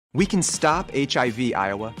We can stop HIV,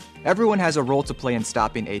 Iowa. Everyone has a role to play in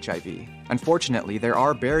stopping HIV. Unfortunately, there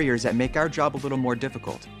are barriers that make our job a little more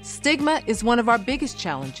difficult. Stigma is one of our biggest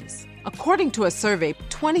challenges. According to a survey,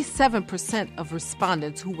 27% of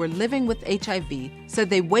respondents who were living with HIV said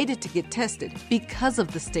they waited to get tested because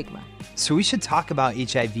of the stigma. So we should talk about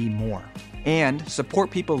HIV more. And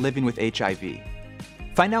support people living with HIV.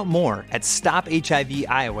 Find out more at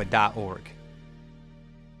stophiviowa.org.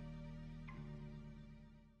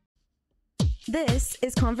 This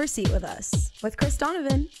is Conversate with Us with Chris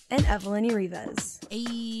Donovan and Evelyn Urives.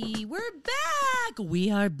 Hey, we're back.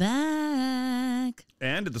 We are back.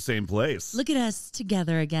 And at the same place. Look at us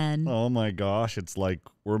together again. Oh my gosh, it's like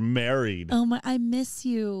we're married. Oh my, I miss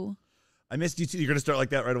you. I missed you too. You're going to start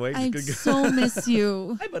like that right away? I so miss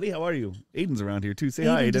you. Hi, buddy. How are you? Aiden's around here too. Say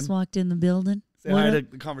Aiden hi, Aiden. just walked in the building. Say hi to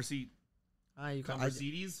the Conversate. Hi, you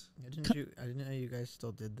Conversates. I didn't know you guys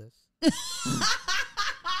still did this.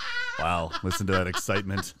 Wow, listen to that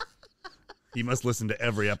excitement. He must listen to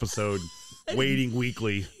every episode, waiting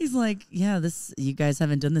weekly. He's like, yeah, you guys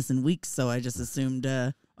haven't done this in weeks, so I just assumed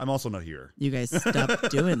I'm also not here. You guys stopped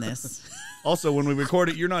doing this. Also, when we record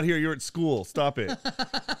it, you're not here. You're at school. Stop it.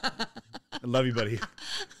 I love you, buddy.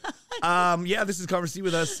 Yeah, this is Conversate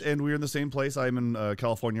with Us, and we're in the same place. I'm in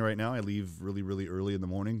California right now. I leave really, really early in the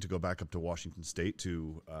morning to go back up to Washington State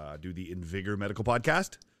to do the Invigor Medical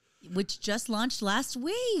Podcast. Which just launched last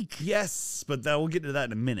week. Yes, but we'll get to that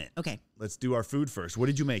in a minute. Okay. Let's do our food first. What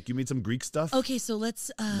did you make? You made some Greek stuff? Okay, so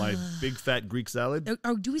let's... My big fat Greek salad?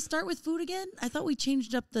 Do we start with food again? I thought we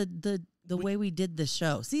changed up the way we did the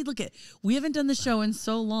show. See, look we haven't done the show in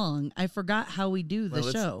so long. I forgot how we do the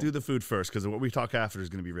show. Let's do the food first, because what we talk after is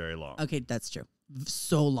going to be very long. Okay, that's true.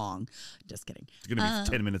 So long. Just kidding. It's going to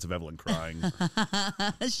be 10 minutes of Evelyn crying.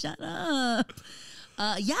 Shut up.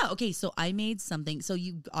 Yeah, okay, so I made something. So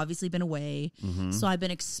you've obviously been away. Mm-hmm. So I've been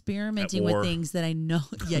experimenting with things that I know.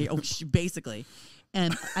 Yeah, basically.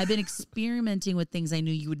 And I've been experimenting with things I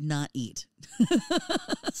knew you would not eat.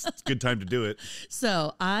 It's a good time to do it.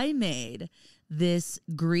 So I made this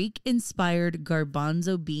Greek-inspired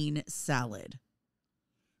garbanzo bean salad.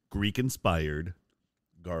 Greek-inspired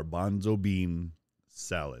garbanzo bean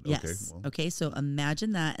salad. Yes. Okay, well. Okay, so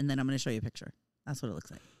imagine that, and then I'm going to show you a picture. That's what it looks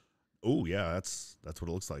like. Oh, yeah, that's what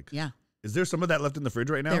it looks like. Yeah. Is there some of that left in the fridge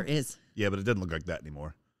right now? There is. Yeah, but it doesn't look like that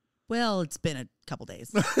anymore. Well, it's been a couple days.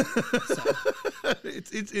 So.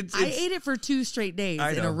 It's I ate it for 2 straight days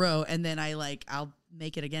in a row, and then I'll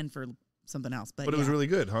make it again for something else. But it was really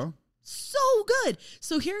good, huh? So good.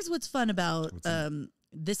 So here's what's fun about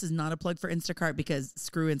this is not a plug for Instacart because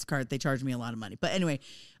screw Instacart, they charge me a lot of money. But anyway,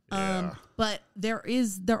 but there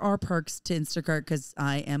are perks to Instacart because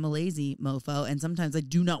I am a lazy mofo, and sometimes I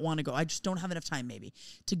do not want to go. I just don't have enough time maybe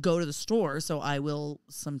to go to the store, so I will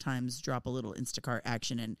sometimes drop a little Instacart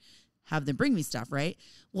action and have them bring me stuff, right?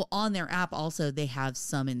 Well, on their app also they have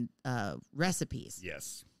some recipes.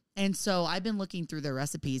 Yes. And so I've been looking through their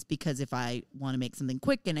recipes because if I want to make something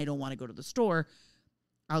quick and I don't want to go to the store,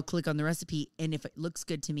 I'll click on the recipe, and if it looks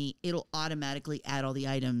good to me, it'll automatically add all the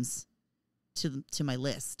items to my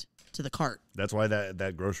list, to the cart. That's why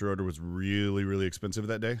that grocery order was really, really expensive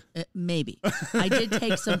that day? Maybe. I did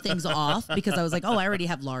take some things off because I was like, oh, I already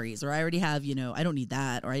have Laurie's, or I already have, I don't need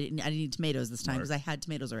that, or I didn't need tomatoes this time because I had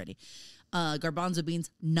tomatoes already. Garbanzo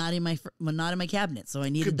beans, not in my cabinet, so I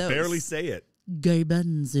needed those. You could barely say it.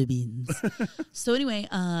 Garbanzo beans. So anyway,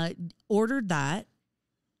 ordered that,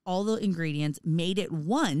 all the ingredients, made it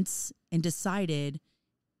once, and decided,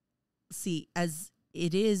 as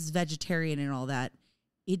it is vegetarian and all that,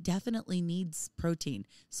 it definitely needs protein.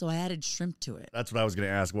 So I added shrimp to it. That's what I was going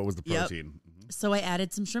to ask. What was the protein? Yep. Mm-hmm. So I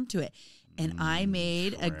added some shrimp to it. And I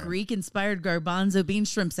made a Greek-inspired garbanzo bean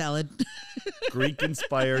shrimp salad.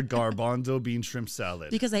 Greek-inspired garbanzo bean shrimp salad.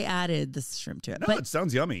 Because I added the shrimp to it. No, but it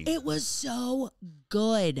sounds yummy. It was so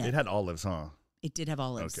good. It had olives, huh? It did have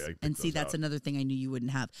olives. Okay, and see, that's another thing I knew you wouldn't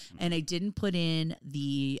have. And I didn't put in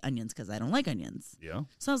the onions because I don't like onions. Yeah.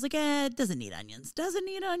 So I was like, it doesn't need onions. Doesn't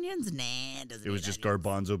need onions? Nah, it doesn't need onions. It was just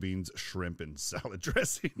garbanzo beans, shrimp, and salad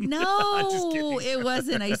dressing. No, it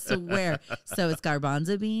wasn't, I swear. So it's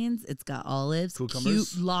garbanzo beans. It's got olives.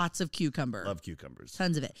 Cucumbers? Lots of cucumber. Love cucumbers.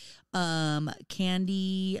 Tons of it.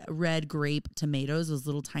 Candy red grape tomatoes, those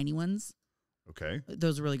little tiny ones. Okay.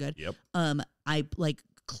 Those are really good. Yep. I like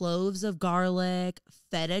cloves of garlic,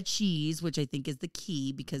 feta cheese, which I think is the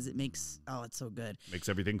key because it makes, it's so good. Makes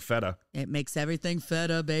everything feta. It makes everything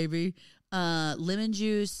feta, baby. Lemon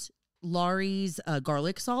juice, Laurie's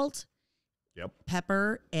garlic salt. Yep.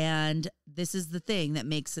 Pepper. And this is the thing that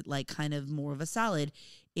makes it like kind of more of a salad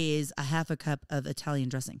is a half a cup of Italian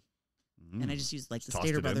dressing. and I just used like the Tossed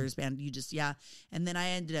Stater it in. Brothers band. And then I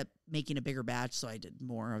ended up making a bigger batch, so I did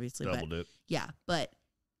more, obviously. Doubled it. Yeah, but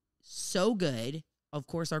so good. Of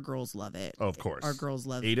course, our girls love it. Oh, of course. Our girls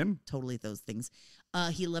love Aiden? totally those things.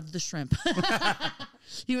 He loved the shrimp.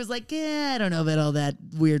 He was like, I don't know about all that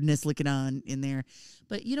weirdness looking on in there.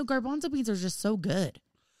 But, garbanzo beans are just so good.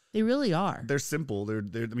 They really are. They're simple.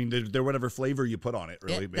 They're whatever flavor you put on it,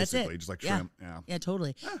 really, that's basically. it. Just like Yeah. shrimp. Yeah. Yeah,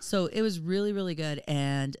 totally. So it was really, really good.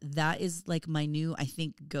 And that is like my new, I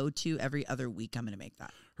think, go-to every other week. I'm going to make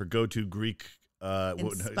that. Her go-to Greek...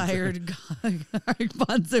 Inspired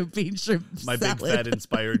garbanzo bean shrimp My salad. big fat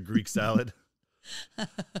inspired Greek salad.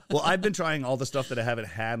 Well, I've been trying all the stuff that I haven't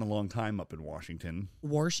had in a long time up in Washington.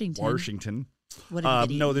 Washington. What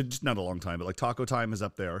No, they're just not a long time, but like Taco Time is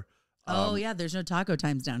up there. Yeah, there's no taco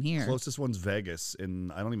times down here. Closest one's Vegas,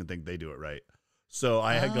 and I don't even think they do it right. So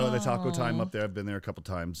I had go to Taco Time up there. I've been there a couple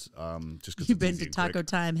times. Just because You've been to Taco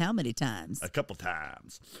Time how many times? A couple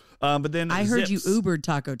times. But then I heard you Zips. Ubered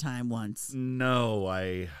Taco Time once. No,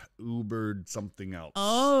 I Ubered something else.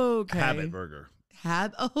 Okay. Habit Burger.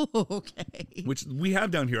 Okay. Which we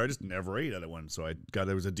have down here. I just never ate at it one, so I got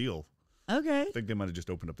there was a deal. Okay. I think they might have just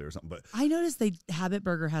opened up there or something. But I noticed Habit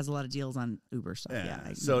Burger has a lot of deals on Uber stuff. Yeah.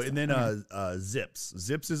 So and then Zips.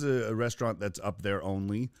 Zips is a restaurant that's up there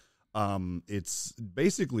only. It's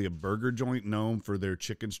basically a burger joint known for their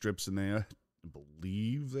chicken strips, and I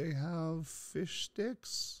believe they have fish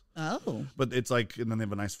sticks. Oh. But it's like, and then they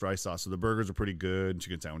have a nice fry sauce. So the burgers are pretty good,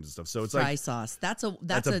 chicken sandwich and stuff. So it's fry like sauce. That's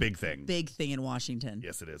a big thing. Big thing in Washington.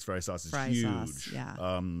 Yes, it is. Fry sauce is Fry huge. sauce,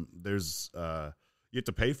 yeah. There's you have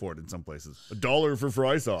to pay for it in some places. $1 for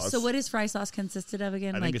fry sauce. So what is fry sauce consisted of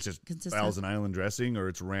again? I think it's just Thousand Island dressing, or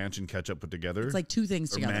it's ranch and ketchup put together. It's like two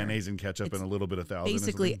things or together. Mayonnaise and ketchup and a little bit of Thousand.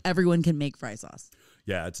 Basically, everyone can make fry sauce.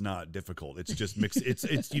 Yeah, it's not difficult. It's just mix.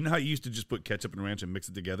 It's you know how you used to just put ketchup and ranch and mix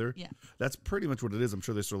it together. Yeah, that's pretty much what it is. I'm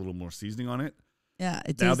sure they throw a little more seasoning on it. Yeah,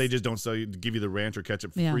 now they just don't give you the ranch or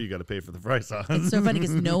ketchup for free. You got to pay for the fry sauce. It's so funny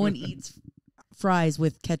because no one eats fries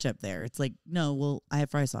with ketchup there. It's like, no, well, I have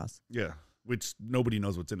fry sauce. Yeah. Which nobody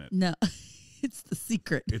knows what's in it. No, it's the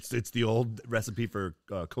secret. It's the old recipe for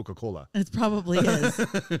Coca-Cola. It probably is.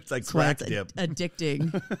 It's like crack dip.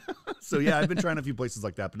 Addicting. So yeah, I've been trying a few places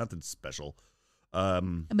like that, but nothing special. Your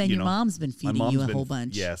mom's been feeding you a whole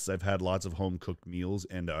bunch. Yes, I've had lots of home cooked meals,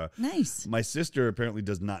 and nice. My sister apparently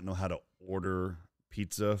does not know how to order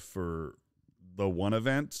pizza for the one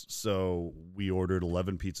event, so we ordered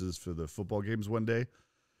 11 pizzas for the football games one day,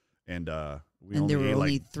 and there were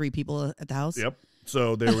only 3 people at the house. Yep.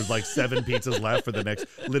 So there was like 7 pizzas left for the next.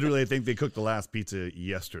 Literally, I think they cooked the last pizza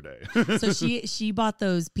yesterday. So she bought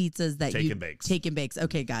those pizzas that Take and bakes. Take and bakes.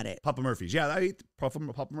 Okay, got it. Papa Murphy's. Yeah, I ate Papa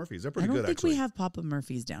Murphy's. They're pretty good. I don't think actually. we have Papa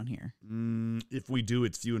Murphy's down here. If we do,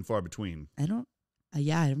 it's few and far between. I don't.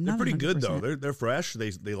 Yeah, I'm not. They're pretty 100%. good though. They're fresh.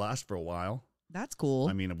 They last for a while. That's cool.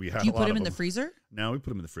 I mean, we had. Do you a lot put them of in the freezer? No, we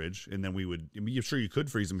put them in the fridge, and then we would. I mean, you're sure you could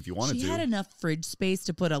freeze them if you wanted to. She had enough fridge space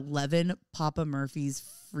to put 11 Papa Murphy's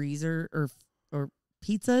freezer or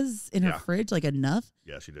pizzas in her fridge. Like enough.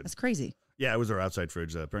 Yeah, she did. That's crazy. Yeah, it was our outside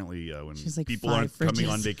fridge. Apparently, when like people 5 aren't coming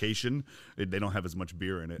fridges. on vacation, they don't have as much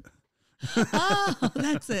beer in it. Oh,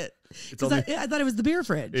 that's it. I thought it was the beer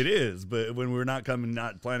fridge. It is, but when we're not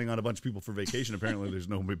planning on a bunch of people for vacation, apparently there's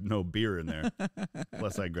no beer in there.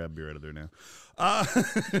 Unless I grab beer out of there now.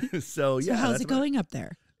 So how's it going up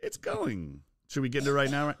there? It's going. Should we get into it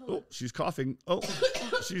right now? Oh, she's coughing. Oh,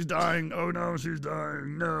 she's dying. Oh no, she's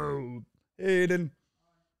dying. No, Aiden.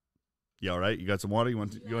 You all right? You got some water? You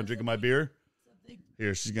want a drink of my beer?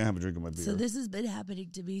 Here, she's gonna have a drink of my beer. So this has been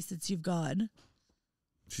happening to me since you've gone.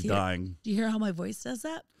 She's dying. Do you hear how my voice does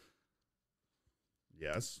that?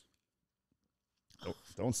 Yes.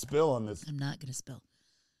 Don't spill on this. I'm not gonna spill.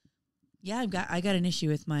 Yeah, I got an issue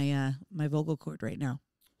with my my vocal cord right now.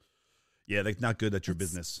 Yeah, that's not good. That's your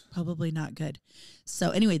business. Probably not good.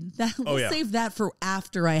 So anyway, we'll yeah. save that for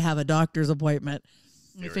after I have a doctor's appointment.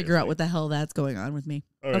 Let me figure out what the hell that's going on with me.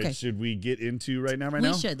 All right, okay. Should we get into right now?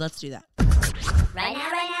 We should. Let's do that. Right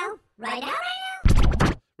now.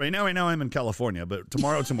 Right now, I'm in California, but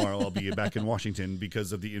tomorrow, I'll be back in Washington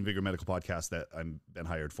because of the Invigor Medical Podcast that I've been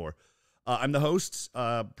hired for. I'm the host,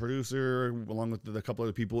 producer, along with a couple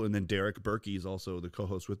other people, and then Derek Berkey is also the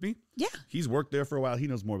co-host with me. Yeah. He's worked there for a while. He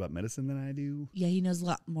knows more about medicine than I do. Yeah, he knows a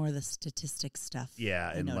lot more of the statistics stuff.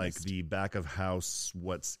 Yeah, and like the back of house,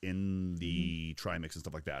 what's in the trimix and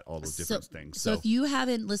stuff like that, all those different things. So if you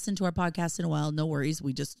haven't listened to our podcast in a while, no worries.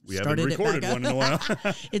 We haven't started recorded it back one in a while.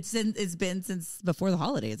 It's been since before the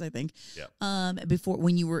holidays, I think. Yeah. Before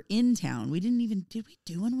when you were in town, did we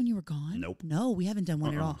do one when you were gone? Nope. No, we haven't done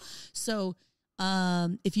one at all. So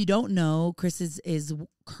If you don't know, Chris is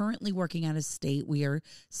currently working out of state. We are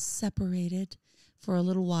separated for a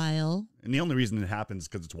little while. And the only reason it happens is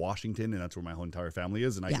because it's Washington, and that's where my whole entire family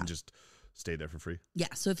is, and I can just stay there for free. Yeah,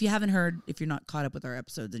 so if you haven't heard, if you're not caught up with our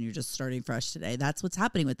episodes and you're just starting fresh today, that's what's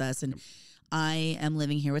happening with us. And I am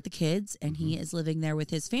living here with the kids, and he is living there with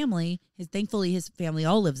his family. Thankfully, his family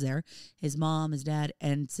all lives there. His mom, his dad,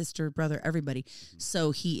 and sister, brother, everybody.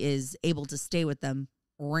 So he is able to stay with them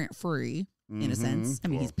rent-free. In a sense. I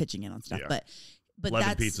mean, he's pitching in on stuff, but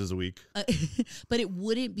 11 pizzas a week. But it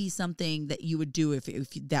wouldn't be something that you would do if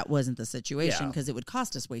that wasn't the situation, because it would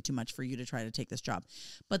cost us way too much for you to try to take this job.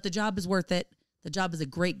 But the job is worth it. The job is a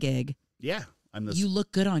great gig. Yeah. You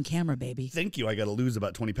look good on camera, baby. Thank you. I got to lose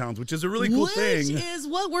about 20 pounds, which is a really cool thing. Which is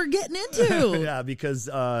what we're getting into. Yeah, because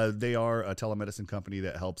they are a telemedicine company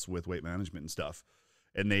that helps with weight management and stuff.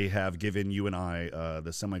 And they have given you and I the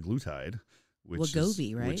semaglutide.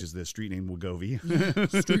 Wegovy, right? Which is the street name Wegovy.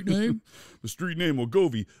 Street name? The street name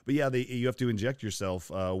Wegovy. But yeah, you have to inject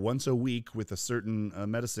yourself once a week with a certain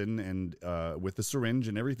medicine and with a syringe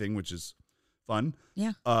and everything, which is fun.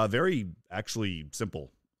 Yeah. Very actually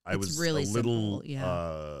simple. I was really a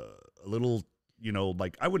little,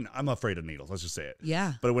 like I'm afraid of needles. Let's just say it.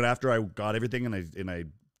 Yeah. But when after I got everything and I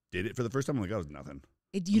did it for the first time, I'm like, oh, it was nothing.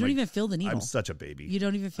 You don't even feel the needle. I'm such a baby. You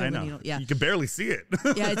don't even feel the needle. Yeah. You can barely see it.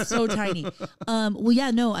 Yeah, it's so tiny. Well,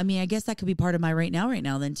 yeah, no, I mean, I guess that could be part of my right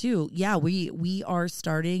now then too. Yeah, we are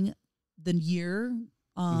starting the year,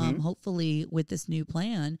 hopefully with this new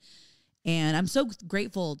plan. And I'm so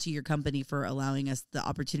grateful to your company for allowing us the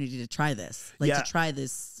opportunity to try this, to try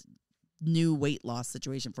this new weight loss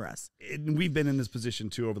situation for us. We've been in this position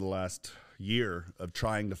too over the last year of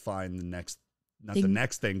trying to find the next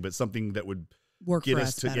thing, but something that would work get for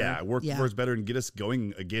us to better. For us better and get us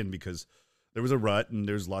going again, because there was a rut and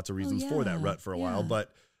there's lots of reasons for that rut for a while,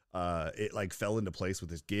 but it like fell into place with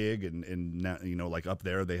this gig and now, like up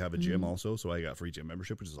there they have a gym also, so I got free gym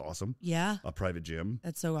membership, which is awesome. Yeah, a private gym.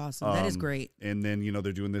 That's so awesome. That is great. And then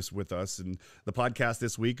they're doing this with us, and the podcast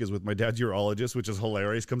this week is with my dad's urologist, which is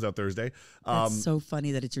hilarious. Comes out Thursday. That's so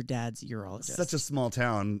funny that it's your dad's urologist. Such a small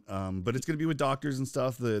town, but it's going to be with doctors and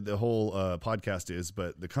stuff. The whole podcast is,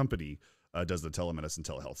 but the company does the telemedicine,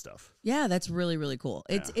 telehealth stuff. Yeah, that's really, really cool.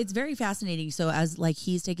 It's very fascinating. So as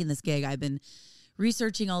he's taking this gig, I've been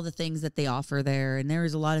researching all the things that they offer there, and there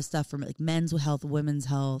is a lot of stuff from men's health, women's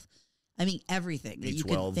health. I mean, everything that you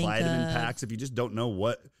can think vitamin of. packs. If you just don't know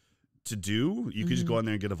what to do, you could just go in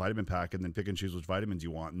there and get a vitamin pack and then pick and choose which vitamins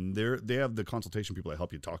you want. And they have the consultation people that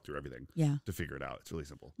help you talk through everything. Yeah, to figure it out. It's really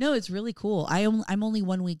simple. No, it's really cool. I'm only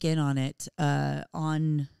 1 week in on it.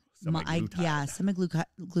 On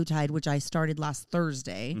semaglutide, which I started last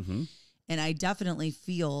Thursday, and I definitely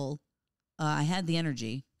feel I had the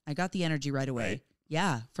energy. I got the energy right away. Right.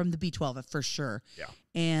 Yeah, from the B12 for sure. Yeah,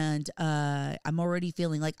 and I'm already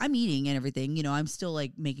feeling like I'm eating and everything. I'm still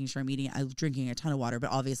making sure I'm eating. I'm drinking a ton of water,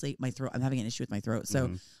 but obviously my throat. I'm having an issue with my throat,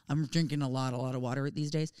 so I'm drinking a lot of water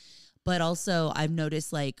these days. But also, I've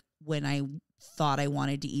noticed when I thought I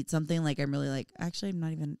wanted to eat something, I'm really actually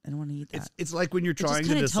I don't want to eat that. It's like when you're trying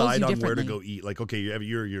to decide on where to go eat. Okay,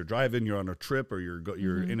 you're driving, you're on a trip, or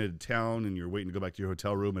you're in a town and you're waiting to go back to your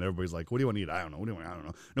hotel room, and everybody's like, "What do you want to eat?" I don't know. What do you want? I don't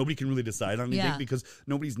know. Nobody can really decide on anything because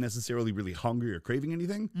nobody's necessarily really hungry or craving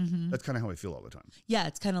anything. That's kind of how I feel all the time. Yeah,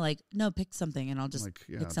 it's kind of no, pick something, and I'll just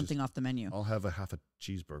pick something off the menu. I'll have half a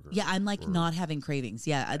cheeseburger. Yeah, I'm not having cravings.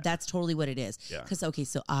 Yeah, that's totally what it is. Yeah. Because so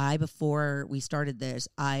before we started this,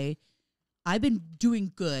 I've been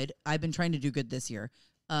doing good. I've been trying to do good this year.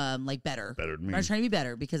 Better. Better than me. I'm trying to be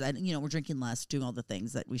better because we're drinking less, doing all the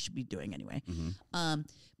things that we should be doing anyway.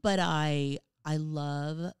 But I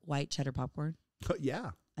love white cheddar popcorn. Yeah.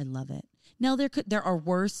 I love it. Now there are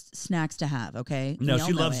worse snacks to have, okay? No,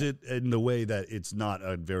 she loves it in the way that it's not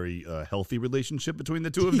a very healthy relationship between the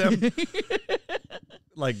two of them.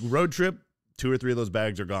 Road trip, 2 or 3 of those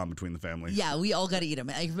bags are gone between the family. Yeah, we all got to eat them.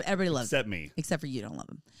 Everybody loves Except me. Except for you don't love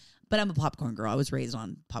them. But I'm a popcorn girl. I was raised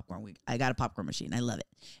on popcorn. I got a popcorn machine. I love it.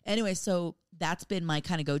 Anyway, so that's been my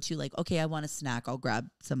kind of go-to. Okay, I want a snack. I'll grab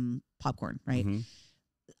some popcorn, right?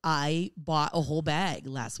 I bought a whole bag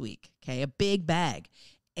last week, okay? A big bag.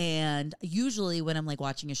 And usually when I'm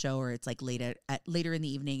watching a show or it's later in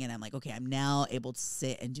the evening and I'm okay, I'm now able to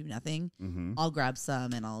sit and do nothing, I'll grab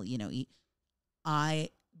some and I'll, eat. I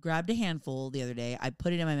grabbed a handful the other day. I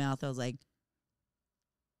put it in my mouth. I was like,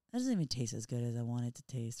 that doesn't even taste as good as I want it to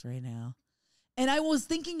taste right now. And I was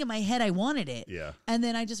thinking in my head I wanted it. Yeah. And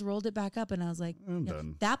then I just rolled it back up and I was like, I'm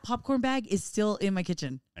done. That popcorn bag is still in my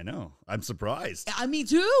kitchen. I know. I'm surprised. Me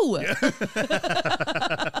too. Yeah.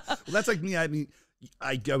 that's like me. I mean,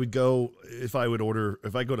 I would go if I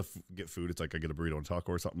go to get food. It's like I get a burrito and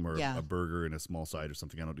taco or something, or a burger and a small side or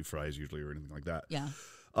something. I don't do fries usually or anything like that. Yeah.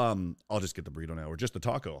 I'll just get the burrito now, or just the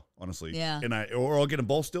taco, honestly. Yeah. And or I'll get them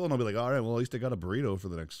both still, and I'll be like, all right, well, at least I got a burrito for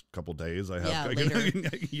the next couple days. I can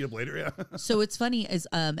eat them later. Yeah. So what's funny is,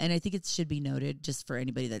 and I think it should be noted just for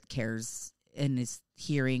anybody that cares and is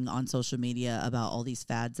hearing on social media about all these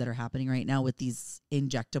fads that are happening right now with these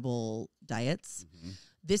injectable diets. Mm-hmm.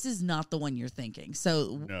 This is not the one you're thinking.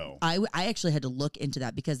 So no. I actually had to look into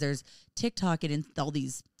that because there's TikTok and all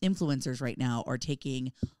these influencers right now are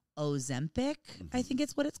taking Ozempic, I think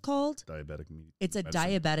it's what it's called. It's a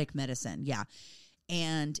diabetic medicine, yeah.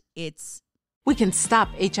 And We can stop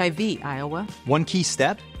HIV, Iowa. One key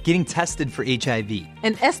step, getting tested for HIV.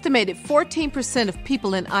 An estimated 14% of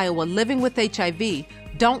people in Iowa living with HIV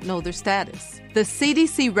don't know their status. The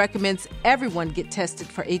CDC recommends everyone get tested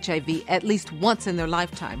for HIV at least once in their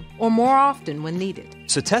lifetime, or more often when needed.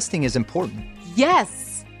 So testing is important. Yes!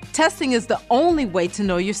 Testing is the only way to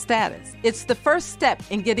know your status. It's the first step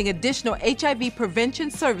in getting additional HIV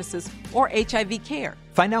prevention services or HIV care.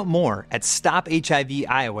 Find out more at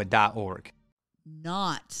stophiviowa.org.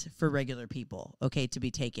 Not for regular people, okay, to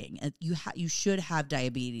be taking. You should have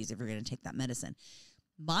diabetes if you're going to take that medicine.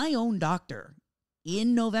 My own doctor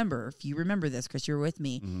in November, if you remember this, Chris, you were with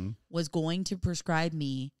me, was going to prescribe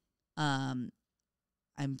me, I'm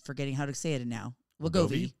forgetting how to say it now,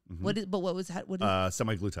 Wegovy. Mm-hmm. What was that?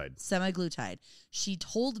 Semaglutide. Semaglutide. She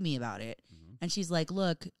told me about it, and she's like,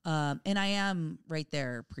 look, and I am right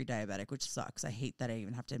there pre-diabetic, which sucks. I hate that I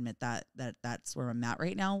even have to admit that's where I'm at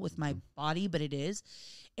right now with my body, but it is.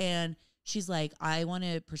 And she's like, I want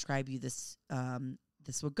to prescribe you this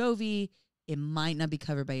Wegovy. It might not be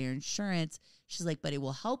covered by your insurance. She's like, but it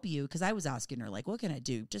will help you. Because I was asking her, like, what can I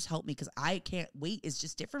do? Just help me, because I can't wait. It's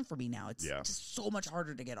just different for me now. It's just so much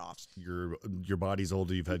harder to get off. Your body's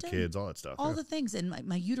older. You've had kids, all that stuff. All the things. And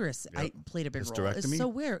my uterus I played a big role. It's so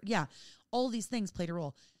weird. Yeah. All these things played a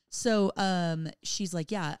role. So she's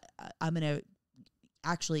like, yeah, I'm going to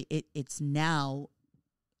actually, it's now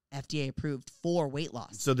FDA approved for weight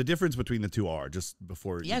loss. So the difference between the two are, just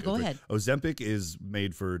before. Yeah, go ahead. Ozempic is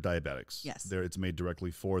made for diabetics. Yes. It's made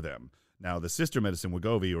directly for them. Now the sister medicine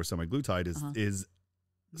Wegovy or semaglutide is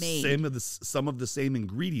some of the same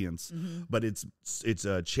ingredients, but it's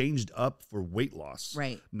changed up for weight loss,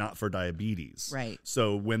 right? Not for diabetes, right?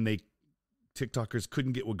 So when TikTokers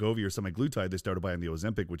couldn't get Wegovy or semaglutide, they started buying the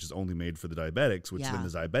Ozempic, which is only made for the diabetics, which then the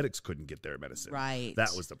diabetics couldn't get their medicine. Right.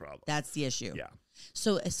 That was the problem. That's the issue. Yeah.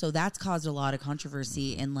 So that's caused a lot of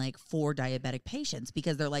controversy in for diabetic patients,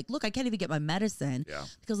 because they're like, look, I can't even get my medicine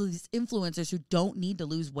because of these influencers who don't need to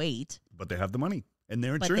lose weight. But they have the money and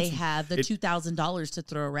their insurance. But they have the $2,000 to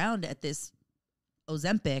throw around at this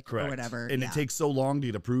Ozempic or whatever. And it takes so long to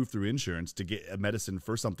get approved through insurance to get a medicine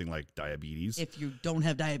for something like diabetes. If you don't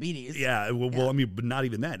have diabetes. Yeah. Well, I mean, but not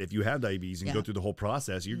even that. If you have diabetes and go through the whole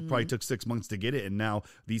process, you probably took 6 months to get it. And now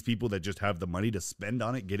these people that just have the money to spend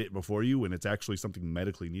on it, get it before you, and it's actually something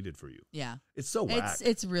medically needed for you. Yeah. It's so whack.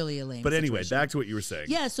 It's really a lame But anyway, situation. back to what you were saying.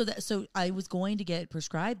 Yeah. So I was going to get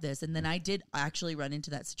prescribed this, and then I did actually run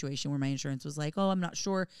into that situation where my insurance was like, oh, I'm not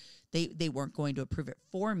sure. They weren't going to approve it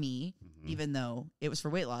for me, even though it was for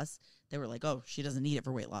weight loss. They were like, oh, she doesn't need it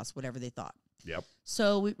for weight loss, whatever they thought. Yep.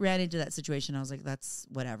 So we ran into that situation. I was like, that's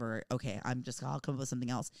whatever. Okay, I'll come up with something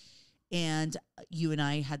else. And you and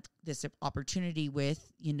I had this opportunity with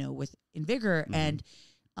Invigor, and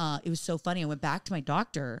it was so funny. I went back to my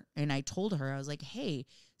doctor and I told her, I was like, hey,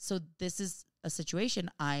 so this is a situation.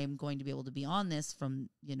 I'm going to be able to be on this from,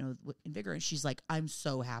 Invigor. And she's like, I'm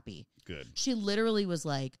so happy. Good. She literally was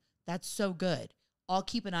like, that's so good. I'll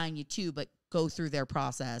keep an eye on you too, but go through their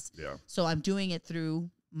process. Yeah. So I'm doing it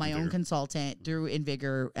through my own consultant, through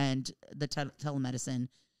Invigor, and the telemedicine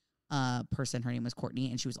person. Her name was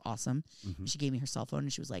Courtney, and she was awesome. She gave me her cell phone,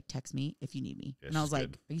 and she was like, text me if you need me. Yeah, and I was like,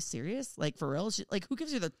 are you serious? Like, for real? Who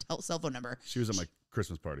gives you the cell phone number? She was at my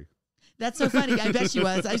Christmas party. That's so funny. I bet she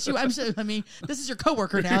was. I'm sure. I mean, this is your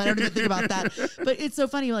coworker now. I don't even think about that. But it's so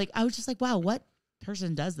funny. Like, I was just like, wow, what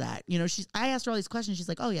person does that? I asked her all these questions. She's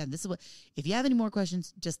like, oh yeah, this is what. If you have any more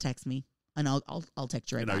questions, just text me, and I'll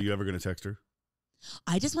text you right back. And are you ever going to text her?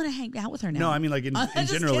 I just want to hang out with her now. No, I mean, like in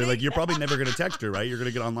general, like you're probably never going to text her, right? You're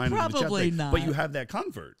going to get online and probably chat. Not. But you have that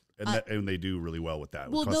comfort. And they do really well with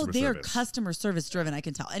that. Well, no, they are customer service driven. I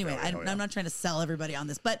can tell. Anyway, I'm not trying to sell everybody on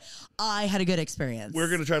this, but I had a good experience. We're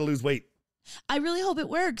going to try to lose weight. I really hope it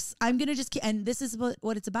works. I'm going to just, and this is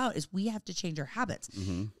what it's about, is we have to change our habits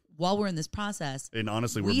while we're in this process. And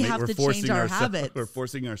honestly, we have to change our habits. We're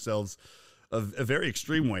forcing ourselves a very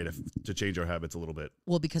extreme way to change our habits a little bit.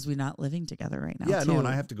 Well, because we're not living together right now. Yeah, too. no, and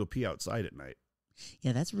I have to go pee outside at night.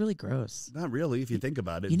 Yeah, that's really gross. Not really, if you think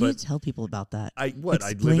about it. You but need to tell people about that. I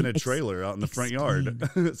live in a trailer out in the front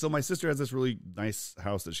yard. So my sister has this really nice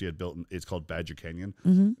house that she had built. It's called Badger Canyon.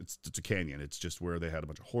 Mm-hmm. It's a canyon. It's just where they had a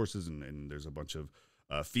bunch of horses and there's a bunch of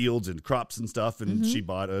fields and crops and stuff. And she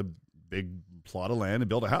bought a big plot of land and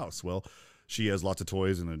built a house. Well, she has lots of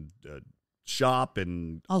toys and a shop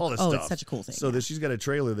and all this stuff. It's such a cool thing. So that she's got a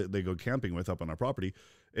trailer that they go camping with up on our property,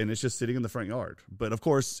 and it's just sitting in the front yard. But of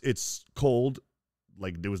course, it's cold.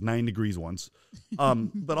 Like it was 9 degrees once.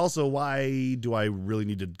 But also, why do I really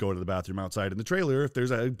need to go to the bathroom outside in the trailer if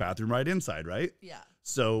there's a bathroom right inside, right? Yeah.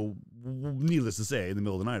 So needless to say, in the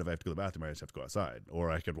middle of the night, if I have to go to the bathroom, I just have to go outside. Or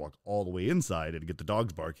I could walk all the way inside and get the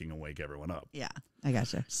dogs barking and wake everyone up. Yeah, I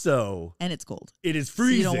gotcha. So. And it's cold. It is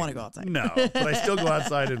freezing. So you don't want to go outside. No, but I still go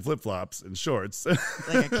outside in flip-flops and shorts.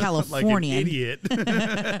 Like a Californian. Like an idiot.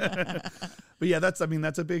 But yeah, that's a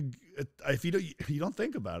big, if you don't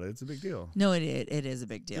think about it, it's a big deal. No, it is a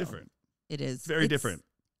big deal. Different. It is. Very different.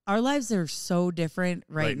 Our lives are so different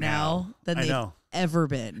right now than they've ever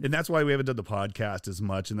been. And that's why we haven't done the podcast as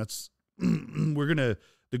much. And that's,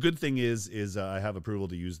 the good thing is I have approval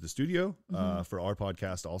to use the studio for our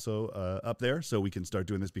podcast also up there. So we can start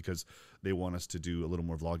doing this because they want us to do a little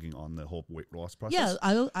more vlogging on the whole weight loss process.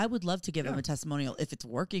 Yeah, I would love to give them a testimonial. If it's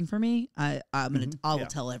working for me, I will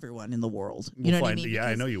tell everyone in the world. You know what I mean? Yeah,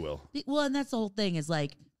 I know you will. Well, and that's the whole thing is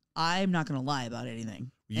like, I'm not going to lie about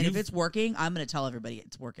anything. And if it's working, I'm going to tell everybody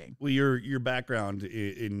it's working. Well, your background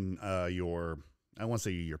in your, I won't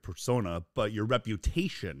say your persona, but your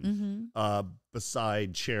reputation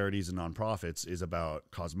beside charities and nonprofits is about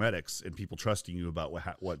cosmetics and people trusting you about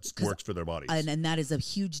what works for their bodies. And that is a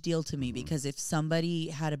huge deal to me because if somebody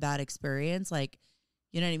had a bad experience, like,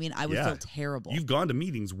 you know what I mean? I would feel terrible. You've gone to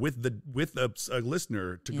meetings with a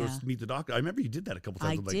listener to go meet the doctor. I remember you did that a couple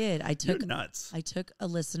times. You're nuts. I took a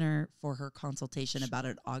listener for her consultation about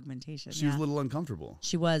an augmentation. She was a little uncomfortable.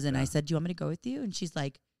 She was, and I said, "Do you want me to go with you?" And she's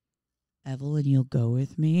like, "Evelyn, you'll go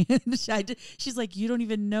with me?" She's like, "You don't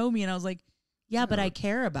even know me," and I was like, "Yeah, but I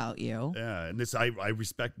care about you." Yeah, and I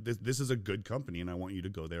respect this. This is a good company, and I want you to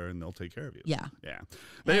go there, and they'll take care of you. Yeah.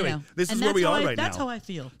 But anyway, this is where we are right now. That's how I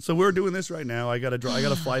feel. So we're doing this right now. I got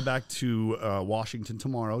to fly back to Washington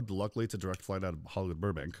tomorrow. Luckily, it's a direct flight out of Hollywood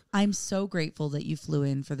Burbank. I'm so grateful that you flew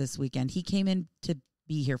in for this weekend. He came in to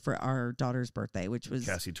be here for our daughter's birthday, which was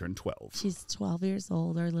Cassie turned 12. She's 12 years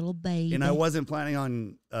old, our little baby. And I wasn't planning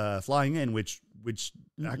on flying in, which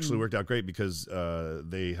actually worked out great because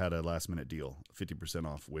they had a last minute deal, 50%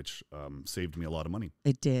 off, which saved me a lot of money.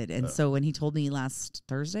 It did. And so when he told me last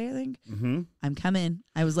Thursday, I think, I'm coming,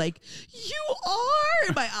 I was like, "You are!"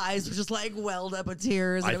 And my eyes were just like welled up with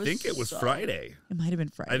tears. I think it was Friday. It might have been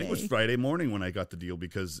Friday. I think it was Friday morning when I got the deal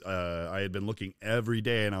because I had been looking every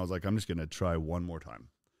day and I was like, I'm just going to try one more time.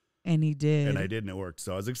 And he did. And I did, and it worked.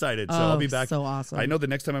 So I was excited. So I'll be back. So awesome. I know the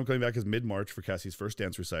next time I'm coming back is mid-March for Cassie's first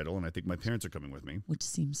dance recital, and I think my parents are coming with me. Which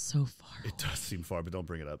seems so far. It does seem far, but don't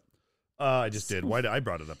bring it up. I just did. Why did I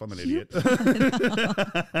brought it up? I'm an idiot.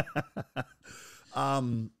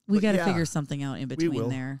 We got to figure something out in between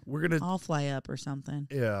there. I'll fly up or something.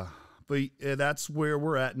 Yeah. But that's where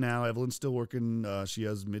we're at now. Evelyn's still working. She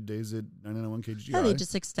has middays at 991 KGI. Yeah, they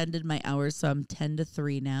just extended my hours, so I'm 10 to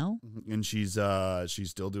 3 now. And she's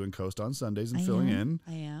still doing Coast on Sundays and filling in.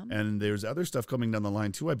 I am. And there's other stuff coming down the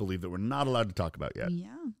line, too, I believe, that we're not allowed to talk about yet. Yeah,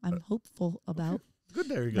 I'm hopeful about. Okay. Good,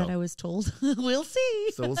 there you go. That I was told. We'll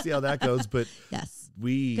see. So we'll see how that goes. But yes,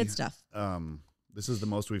 good stuff. This is the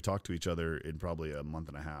most we've talked to each other in probably a month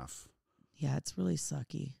and a half. Yeah, it's really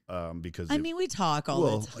sucky. Because we talk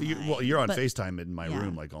all the time. You're on FaceTime in my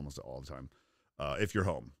room like almost all the time, if you're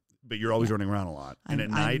home. But you're always running around a lot. And at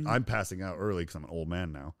night, I'm passing out early because I'm an old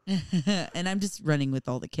man now. And I'm just running with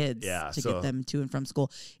all the kids to get them to and from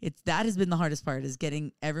school. That has been the hardest part is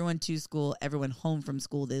getting everyone to school, everyone home from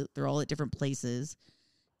school. They're all at different places.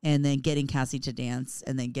 And then getting Cassie to dance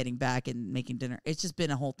and then getting back and making dinner. It's just been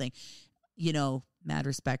a whole thing. Mad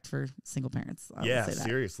respect for single parents. I would say that.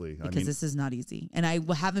 Seriously. Because this is not easy. And I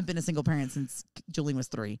haven't been a single parent since Julian was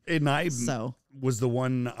 3. And I was the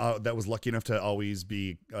one that was lucky enough to always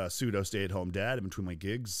be a pseudo stay-at-home dad in between my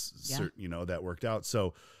gigs. Yeah. That worked out.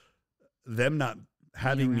 So them not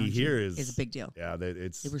having me here is a big deal. Yeah.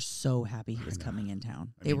 They were so happy he was coming in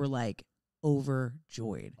town. They were like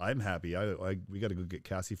overjoyed. I'm happy. We got to go get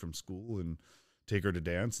Cassie from school and take her to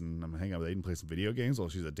dance, and I'm hanging out with Aiden and play some video games while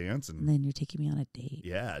she's at dance. And then you're taking me on a date.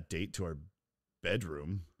 Yeah, a date to our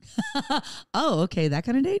bedroom. Oh, okay, that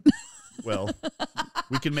kind of date? Well,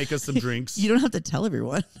 We can make us some drinks. You don't have to tell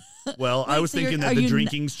everyone. Well, I was thinking that the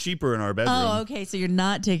drinking's cheaper in our bedroom. Oh, okay. So you're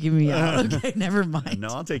not taking me out. Okay, never mind. No,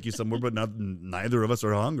 I'll take you somewhere, but neither of us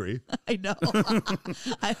are hungry. I know.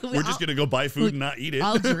 We're just going to go buy food and not eat it.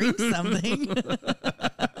 I'll drink something.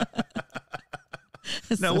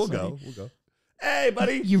 No, we'll go. Hey,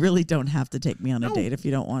 buddy. You really don't have to take me on a date if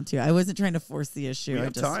you don't want to. I wasn't trying to force the issue. We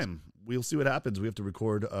have time. We'll see what happens. We have to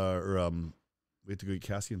record, we have to go get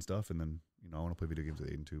Cassie and stuff, and then, I want to play video games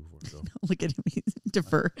with Aiden too before we go. Look at me.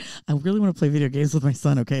 Defer. I really want to play video games with my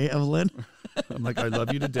son, okay, Evelyn? I'm like, I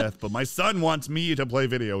love you to death, but my son wants me to play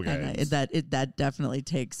video games. That definitely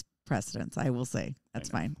takes precedence, I will say. That's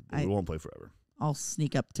fine. We won't play forever. I'll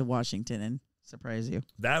sneak up to Washington and surprise you.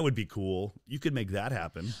 That would be cool. You could make that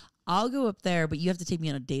happen. I'll go up there, but you have to take me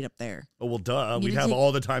on a date up there. Oh, well, duh. We'd have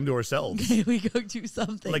all the time to ourselves. Okay, we go do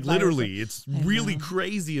something. Like, literally, it's really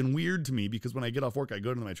crazy and weird to me because when I get off work, I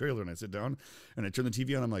go to my trailer and I sit down and I turn the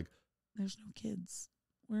TV on. I'm like, there's no kids.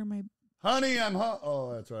 Where am I? Honey, I'm home.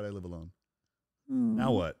 Oh, that's right. I live alone.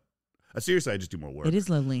 Now what? Seriously, I just do more work. It is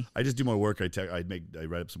lonely. I just do more work. I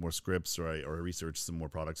write up some more scripts or I research some more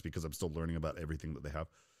products because I'm still learning about everything that they have.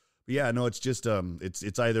 But yeah, no, it's just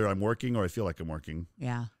it's either I'm working or I feel like I'm working.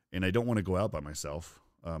 Yeah. And I don't want to go out by myself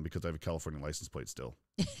because I have a California license plate still.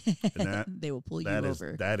 And they will pull you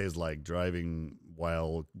over. That is like driving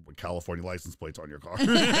while California license plates on your car.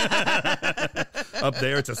 Up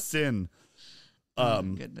there, it's a sin.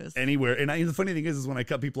 Goodness. Anywhere. And the funny thing is when I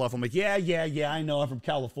cut people off, I'm like, yeah, I know I'm from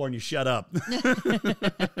California. Shut up.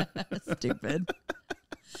 Stupid.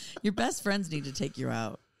 Your best friends need to take you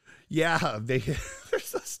out. Yeah, they're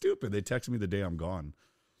so stupid. They text me the day I'm gone.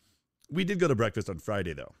 We did go to breakfast on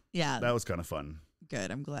Friday, though. Yeah. That was kind of fun.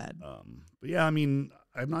 Good. I'm glad. But yeah, I mean,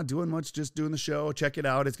 I'm not doing much, just doing the show. Check it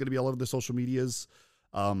out. It's going to be all over the social medias.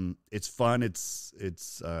 It's fun. It's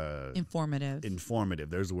informative. Informative.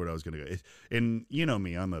 There's the word I was going to go. And you know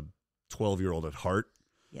me, I'm a 12-year-old at heart.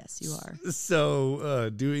 Yes, you are. So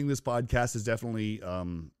doing this podcast is definitely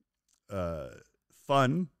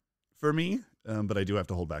fun for me. But I do have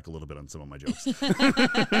to hold back a little bit on some of my jokes.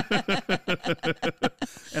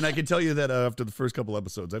 And I can tell you that after the first couple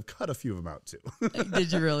episodes, I've cut a few of them out, too.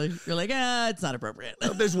 Did you really? You're like, it's not appropriate.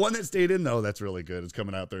 There's one that stayed in, though. That's really good. It's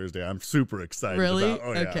coming out Thursday. I'm super excited really? about.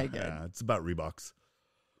 Oh, yeah, okay, good. Yeah, it's about Reeboks.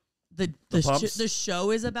 The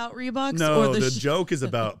show is about Reeboks? No, or the joke is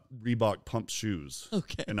about Reebok pump shoes.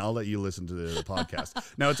 Okay. And I'll let you listen to the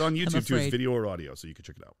podcast. Now, it's on YouTube, too. It's video or audio, so you can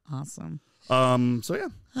check it out. Awesome. So, yeah.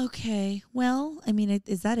 Okay. Well, I mean,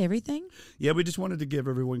 is that everything? Yeah, we just wanted to give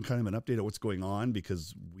everyone kind of an update on what's going on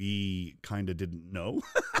because we kind of didn't know.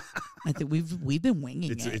 I think we've been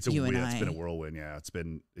winging it. It's been a whirlwind. Yeah, it's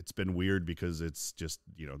been weird because it's just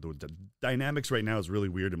the dynamics right now is really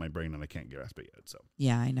weird in my brain and I can't grasp it yet. So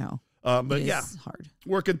yeah, I know. But yeah, hard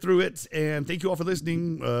working through it. And thank you all for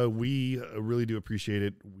listening. We really do appreciate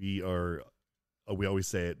it. We always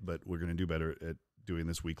say it, but we're going to do better at doing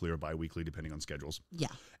this weekly or bi-weekly depending on schedules. Yeah.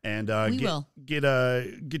 And get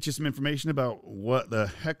you some information about what the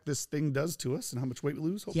heck this thing does to us and how much weight we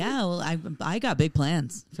lose. Hopefully. Yeah, well, I got big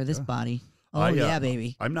plans for this body. Oh, yeah,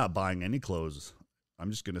 baby. I'm not buying any clothes.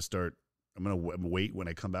 I'm just going to start. I'm going to wait when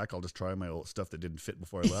I come back. I'll just try my old stuff that didn't fit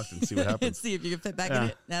before I left and see what happens. See if you can fit back in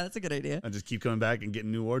it. Yeah, that's a good idea. I just keep coming back and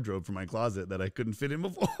getting new wardrobe for my closet that I couldn't fit in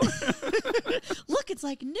before. Look, it's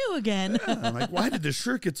like new again. Yeah, I'm like, why did the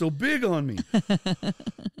shirt get so big on me?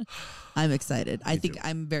 I'm excited.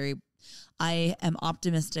 I am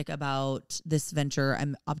optimistic about this venture.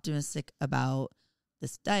 I'm optimistic about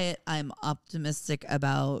this diet. I'm optimistic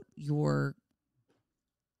about your,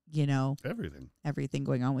 everything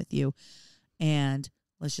going on with you. And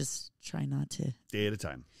let's just try not to. Day at a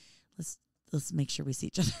time. Let's make sure we see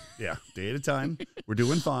each other. Yeah, day at a time. We're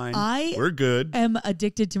doing fine. We're good. I'm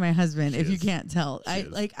addicted to my husband. If you can't tell,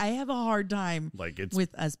 I have a hard time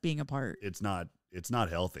with us being apart. It's not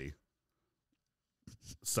healthy.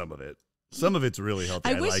 Some of it's really healthy.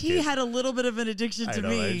 I wish he had a little bit of an addiction to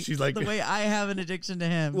me. Right? She's like the way I have an addiction to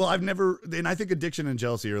him. Well, and I think addiction and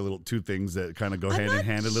jealousy are two things that kind of go hand in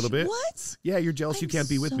hand a little bit. What? Yeah, you're jealous you can't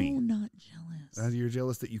be with me. I'm not jealous. You're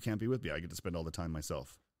jealous that you can't be with me. I get to spend all the time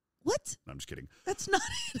myself. What? No, I'm just kidding. That's not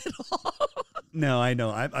it at all. No, I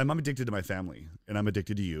know. I'm addicted to my family, and I'm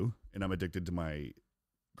addicted to you, and I'm addicted to my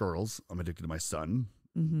girls. I'm addicted to my son.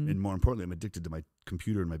 Mm-hmm. And more importantly, I'm addicted to my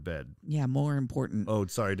computer in my bed. Yeah, more important. Oh,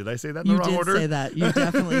 sorry. Did I say that in the wrong order? You did say that. You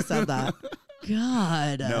definitely said that.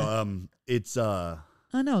 God. No, it's... Oh,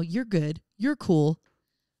 no, you're good. You're cool.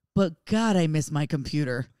 But God, I miss my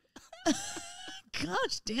computer.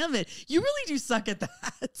 Gosh, damn it. You really do suck at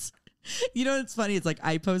that. It's funny. It's like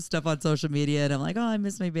I post stuff on social media and I'm like, oh, I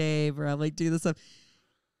miss my babe. Or I'm like, do this stuff.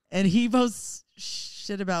 and he posts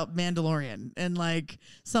shit about Mandalorian and like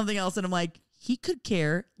something else, and I'm like, he could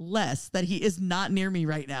care less that he is not near me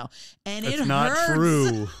right now, and That's it not hurts.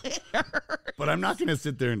 true. It hurts. But I'm not going to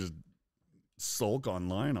sit there and just sulk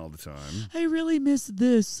online all the time. I really miss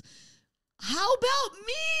this. How about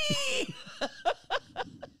me?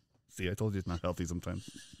 See, I told you it's not healthy sometimes.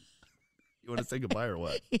 You want to say goodbye or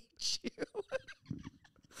what? I hate you.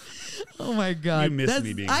 Oh my God. You miss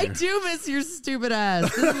me being I here. do miss your stupid ass.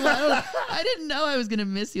 This is why I didn't know I was going to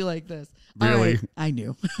miss you like this. All Really? right. I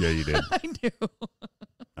knew. Yeah, you did. I knew. All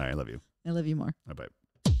right, I love you. I love you more. Bye-bye.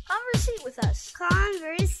 Conversate with us.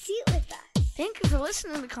 Conversate with us. Thank you for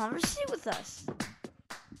listening to Conversate with us.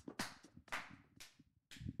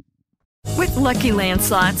 With Lucky Land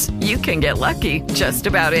Slots, you can get lucky just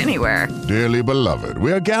about anywhere. Dearly beloved,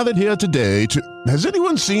 we are gathered here today to... Has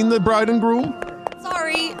anyone seen the bride and groom?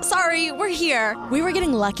 Sorry, we're here. We were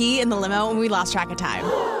getting lucky in the limo and we lost track of time.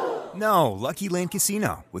 No, Lucky Land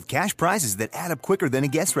Casino, with cash prizes that add up quicker than a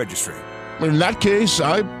guest registry. In that case,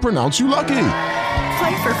 I pronounce you lucky.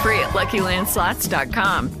 Play for free at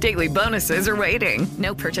LuckyLandSlots.com. Daily bonuses are waiting.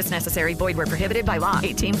 No purchase necessary. Void where prohibited by law.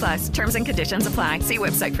 18+. Terms and conditions apply. See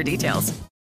website for details.